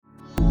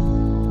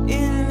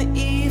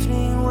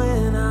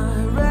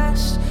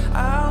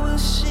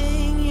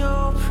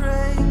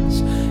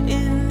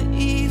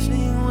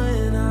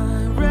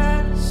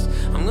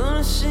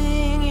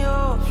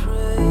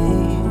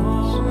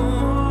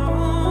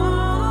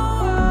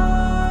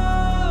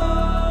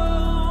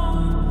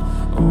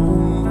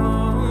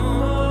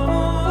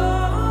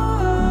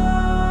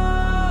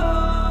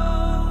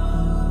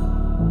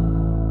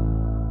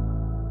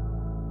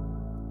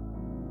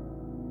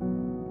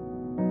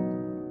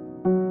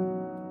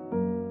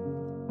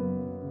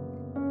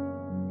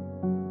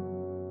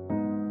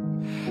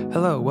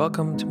Hello,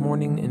 welcome to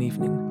Morning and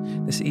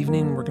Evening. This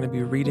evening we're going to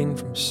be reading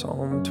from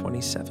Psalm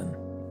 27.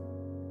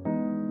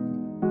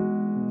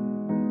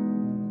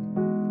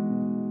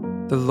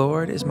 The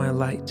Lord is my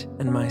light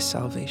and my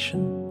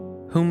salvation.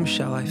 Whom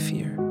shall I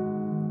fear?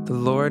 The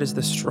Lord is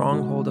the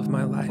stronghold of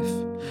my life.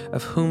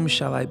 Of whom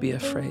shall I be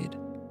afraid?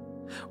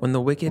 When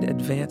the wicked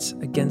advance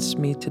against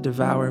me to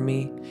devour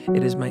me,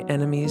 it is my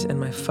enemies and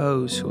my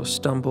foes who will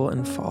stumble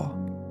and fall.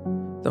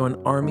 Though an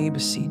army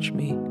besiege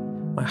me,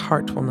 my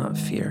heart will not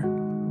fear.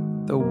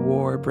 Though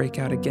war break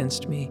out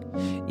against me,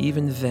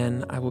 even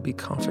then I will be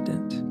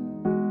confident.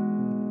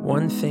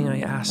 One thing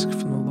I ask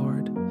from the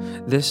Lord,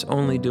 this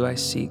only do I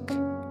seek,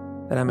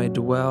 that I may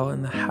dwell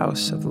in the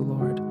house of the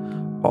Lord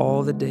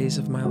all the days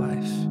of my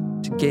life,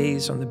 to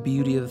gaze on the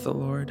beauty of the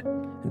Lord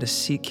and to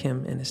seek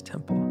him in his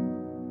temple.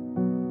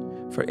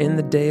 For in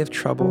the day of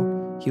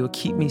trouble he will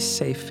keep me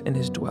safe in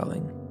his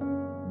dwelling.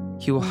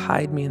 He will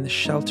hide me in the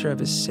shelter of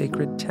his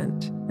sacred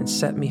tent and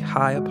set me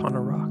high upon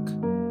a rock.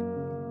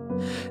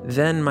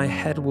 Then my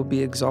head will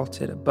be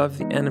exalted above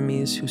the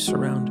enemies who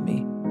surround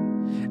me.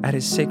 At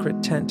his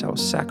sacred tent I will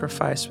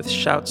sacrifice with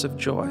shouts of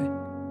joy.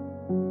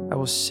 I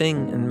will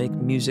sing and make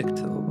music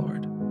to the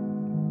Lord.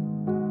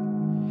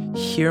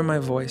 Hear my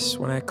voice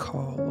when I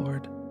call,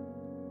 Lord.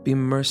 Be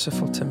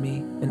merciful to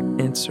me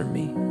and answer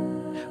me.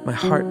 My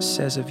heart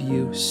says of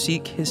you,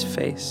 seek his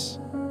face.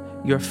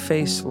 Your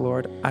face,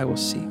 Lord, I will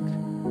seek.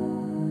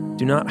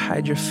 Do not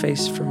hide your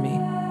face from me.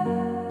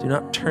 Do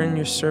not turn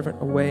your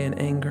servant away in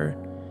anger.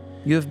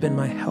 You have been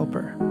my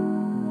helper.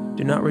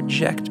 Do not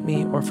reject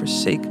me or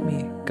forsake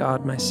me,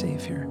 God my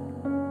Savior.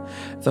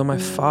 Though my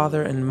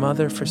father and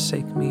mother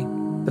forsake me,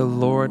 the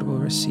Lord will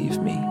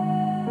receive me.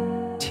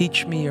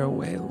 Teach me your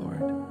way,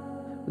 Lord.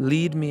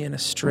 Lead me in a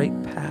straight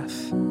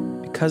path.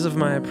 Because of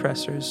my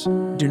oppressors,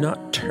 do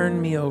not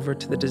turn me over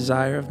to the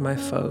desire of my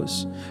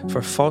foes,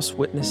 for false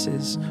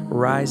witnesses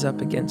rise up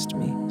against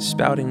me,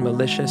 spouting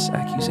malicious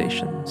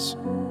accusations.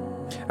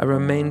 I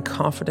remain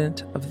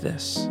confident of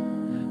this.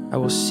 I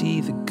will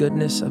see the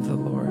goodness of the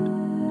Lord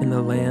in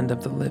the land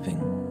of the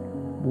living.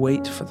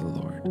 Wait for the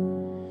Lord.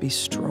 Be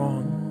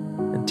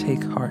strong and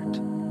take heart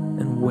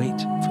and wait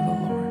for the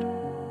Lord.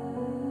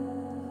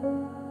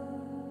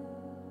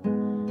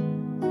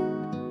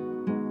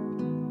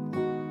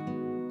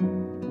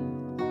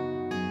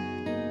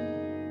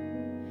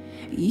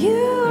 You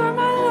are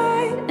my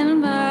light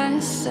and my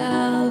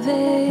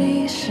salvation.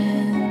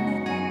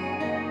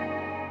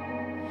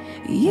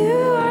 You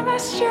are my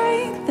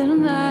strength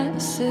and my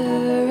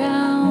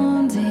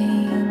surrounding.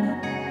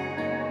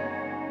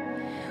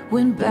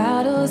 When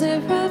battles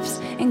erupt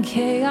and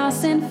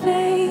chaos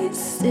invades,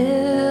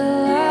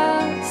 still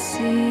I'll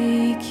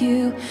seek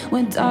you.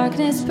 When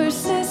darkness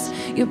persists,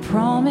 your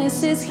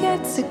promise is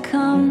yet to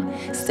come.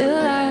 Still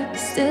I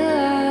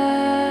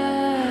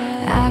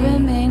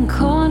remain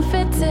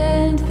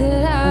confident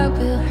that I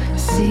will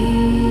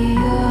see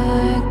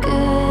your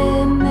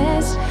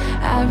goodness.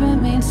 I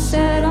remain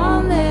set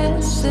on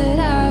this, that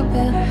I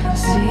will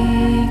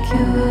seek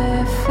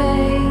your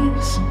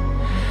face.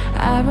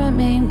 I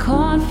remain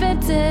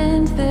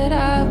confident that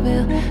I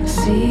will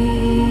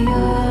see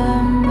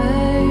your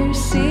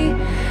mercy.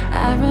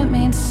 I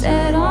remain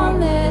set on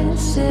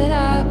this, that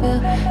I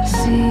will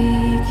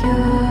seek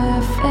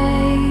your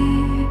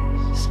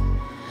face.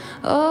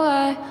 Oh,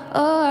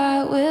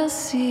 I will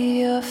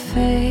see your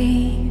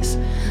face.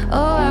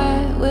 Oh,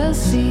 I will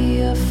see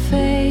your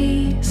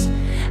face.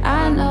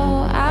 I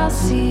know I'll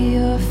see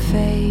your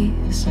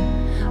face.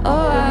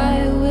 Oh,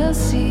 I will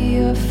see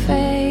your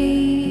face.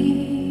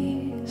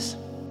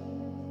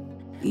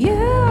 You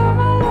are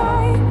my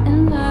light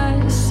and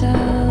my salvation.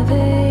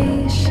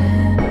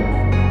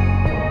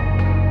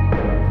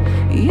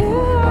 You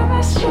are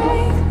my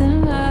strength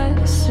and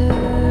my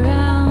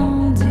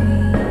surrounding.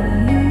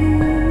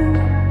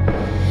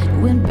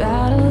 When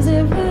battles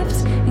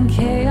erupt and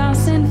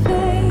chaos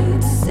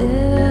invades,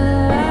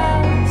 still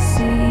I'll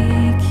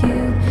seek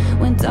you.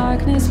 When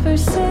darkness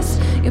persists,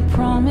 your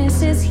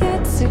promise is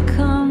yet to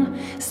come.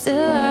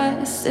 Still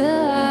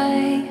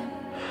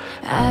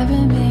I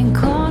remain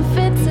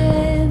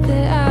confident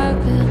that I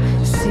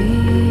will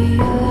see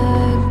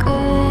your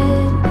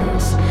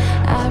goodness.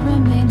 I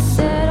remain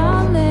set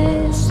on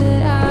this,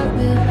 that I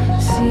will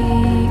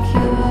seek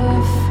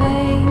your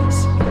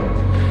face.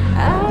 I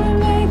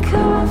remain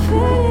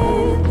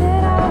confident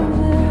that I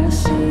will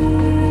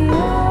see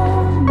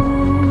your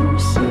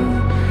mercy.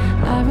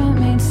 I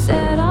remain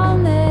set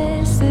on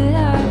this, that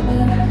I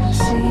will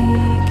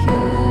seek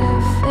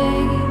your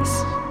face.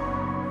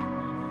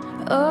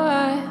 Oh,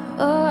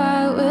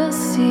 I will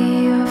see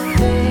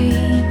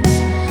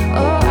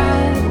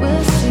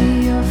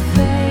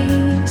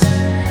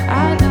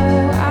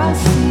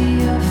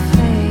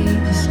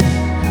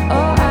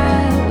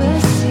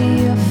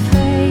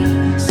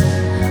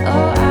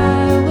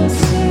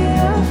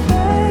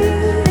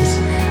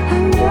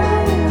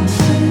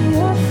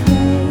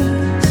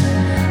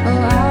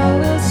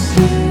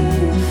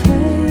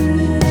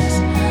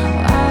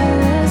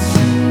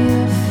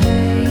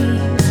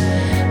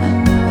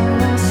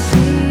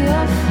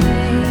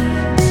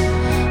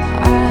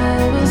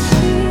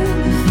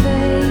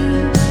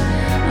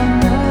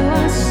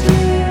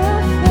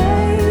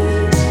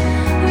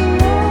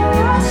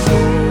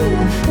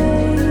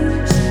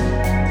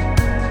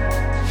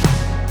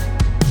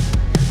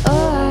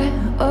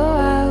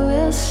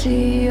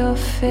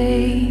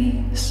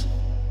face.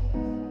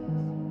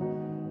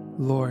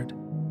 Lord,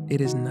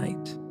 it is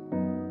night.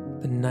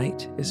 The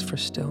night is for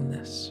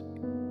stillness.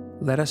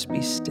 Let us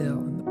be still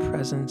in the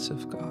presence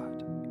of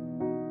God.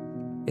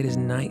 It is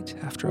night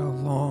after a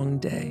long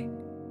day.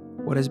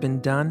 What has been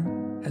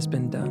done has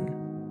been done.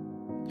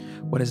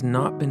 What has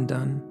not been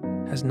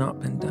done has not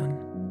been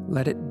done.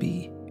 Let it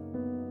be.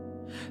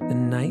 The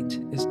night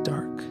is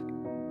dark.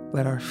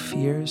 Let our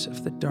fears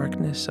of the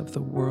darkness of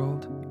the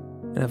world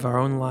and of our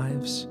own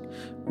lives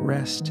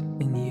rest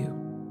in you.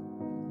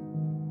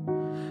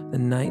 The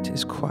night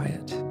is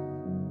quiet.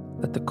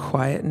 Let the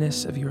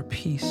quietness of your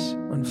peace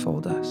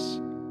unfold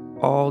us,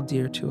 all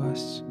dear to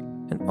us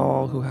and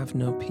all who have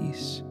no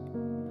peace.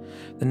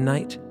 The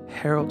night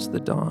heralds the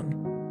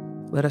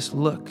dawn. Let us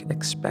look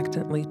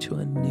expectantly to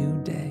a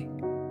new day,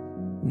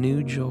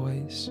 new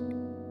joys,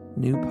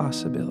 new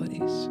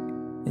possibilities.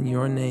 In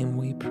your name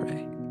we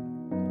pray.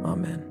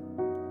 Amen.